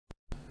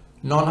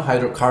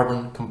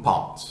non-hydrocarbon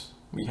compounds.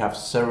 We have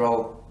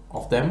several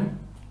of them,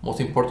 most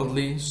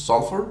importantly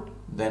sulfur,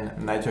 then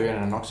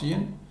nitrogen and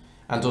oxygen,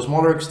 and to a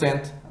smaller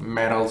extent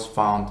metals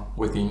found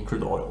within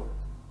crude oil.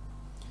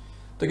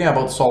 Talking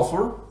about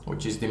sulfur,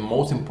 which is the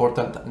most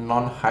important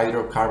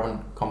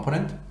non-hydrocarbon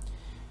component,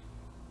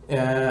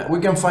 we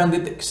can find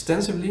it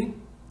extensively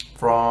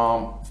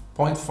from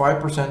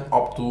 0.5%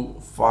 up to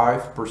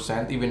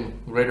 5%, even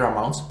greater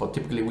amounts, but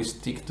typically we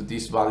stick to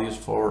these values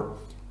for,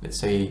 let's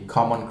say,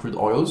 common crude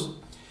oils.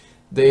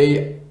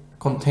 They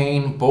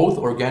contain both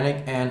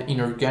organic and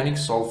inorganic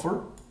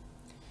sulfur,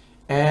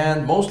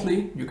 and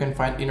mostly you can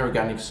find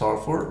inorganic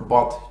sulfur,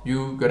 but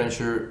you gotta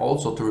ensure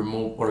also to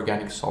remove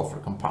organic sulfur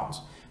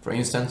compounds. For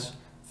instance,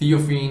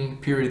 thiophene,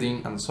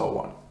 pyridine, and so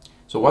on.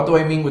 So what do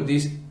I mean with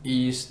this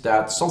is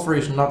that sulfur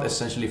is not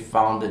essentially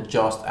found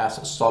just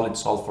as solid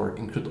sulfur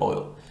in crude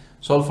oil.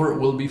 Sulfur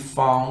will be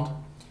found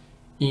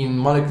in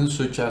molecules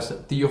such as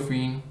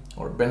thiophene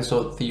or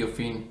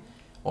benzothiophene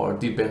or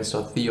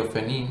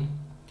dibenzothiophenene,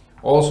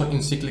 also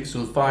in cyclic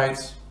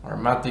sulfides,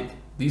 aromatic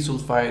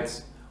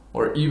disulfides,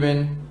 or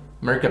even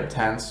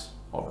mercaptans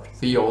or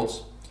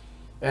thiols.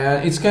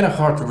 And it's kind of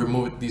hard to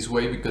remove it this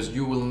way because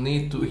you will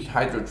need to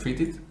hydrotreat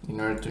it in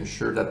order to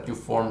ensure that you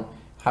form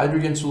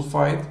hydrogen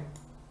sulfide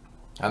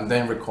and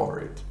then recover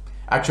it.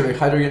 Actually,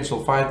 hydrogen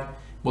sulfide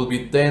will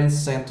be then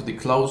sent to the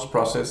closed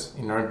process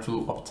in order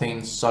to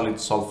obtain solid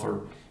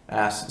sulfur,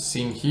 as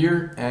seen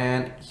here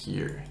and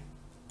here.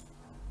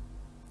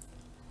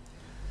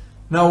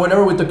 Now,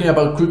 whenever we're talking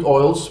about crude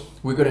oils,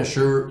 we gotta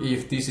ensure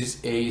if this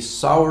is a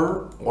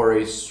sour or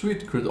a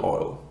sweet crude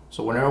oil.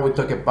 So whenever we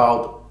talk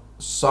about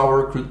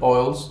sour crude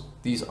oils,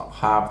 these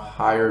have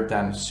higher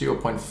than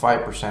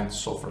 0.5%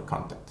 sulfur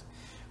content.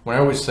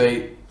 Whenever we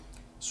say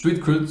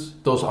sweet crudes,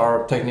 those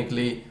are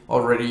technically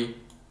already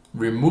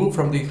removed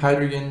from the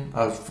hydrogen,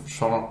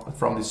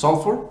 from the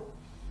sulfur.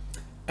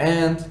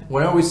 And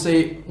whenever we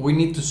say we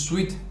need to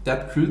sweet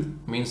that crude,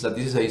 means that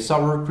this is a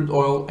sour crude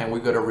oil and we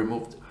gotta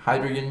remove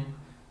hydrogen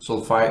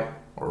sulfide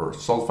or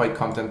sulfide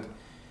content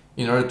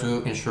in order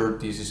to ensure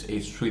this is a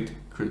sweet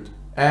crude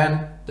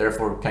and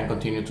therefore can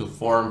continue to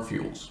form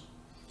fuels.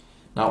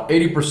 Now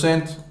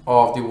 80%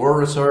 of the world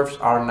reserves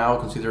are now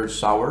considered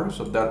sour,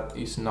 so that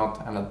is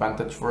not an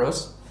advantage for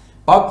us,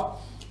 but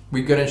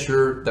we can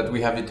ensure that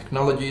we have the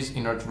technologies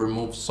in order to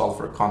remove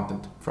sulfur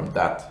content from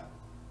that.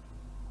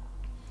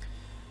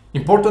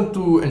 Important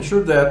to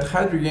ensure that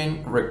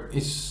hydrogen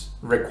is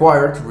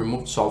required to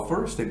remove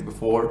sulfur. Stated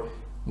before,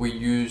 we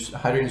use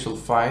hydrogen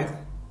sulfide,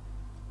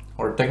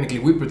 or technically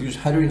we produce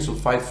hydrogen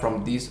sulfide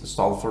from this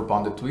sulfur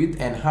bonded to it,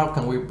 and how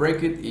can we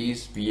break it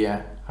is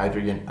via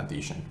hydrogen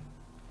addition.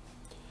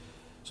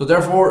 So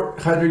therefore,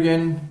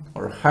 hydrogen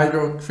or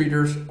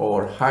hydrotreaters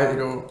or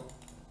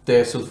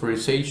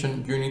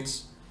hydrodesulfurization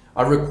units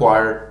are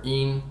required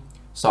in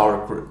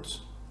sour crudes.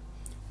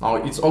 Now,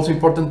 it's also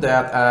important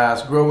that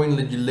as growing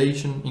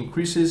legislation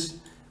increases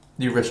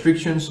the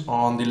restrictions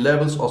on the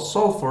levels of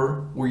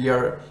sulfur, we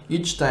are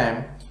each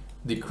time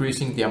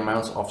decreasing the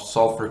amounts of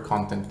sulfur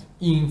content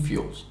in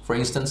fuels. For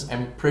instance,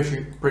 I'm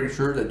pretty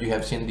sure that you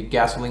have seen the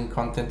gasoline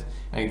content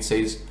and it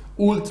says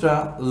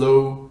ultra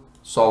low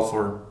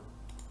sulfur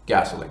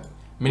gasoline,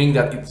 meaning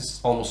that it's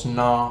almost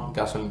no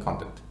gasoline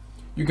content.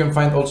 You can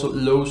find also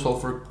low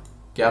sulfur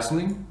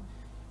gasoline,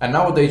 and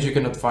nowadays you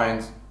cannot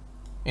find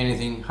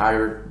anything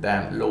higher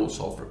than low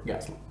sulfur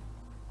gasoline.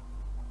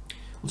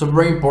 Also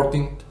very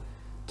important,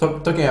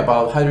 talking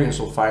about hydrogen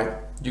sulfide,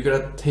 you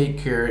gotta take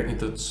care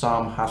into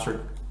some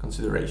hazard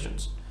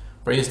considerations.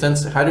 For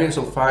instance, hydrogen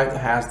sulfide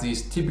has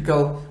this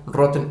typical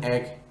rotten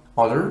egg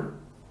odor.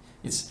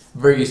 It's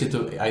very easy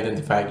to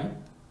identify it.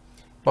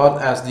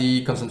 But as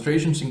the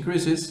concentrations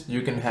increases,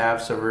 you can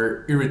have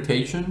severe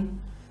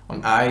irritation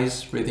on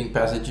eyes, breathing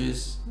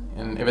passages,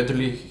 and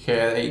eventually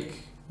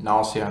headache,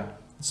 nausea,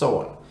 and so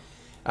on.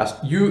 As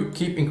you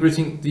keep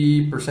increasing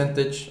the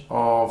percentage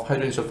of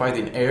hydrogen sulfide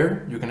in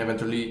air, you can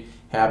eventually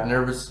have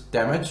nervous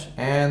damage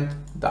and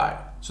die.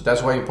 So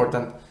that's why it's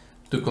important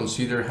to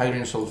consider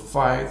hydrogen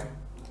sulfide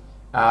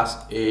as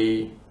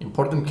an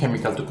important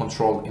chemical to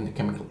control in the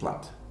chemical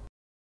plant.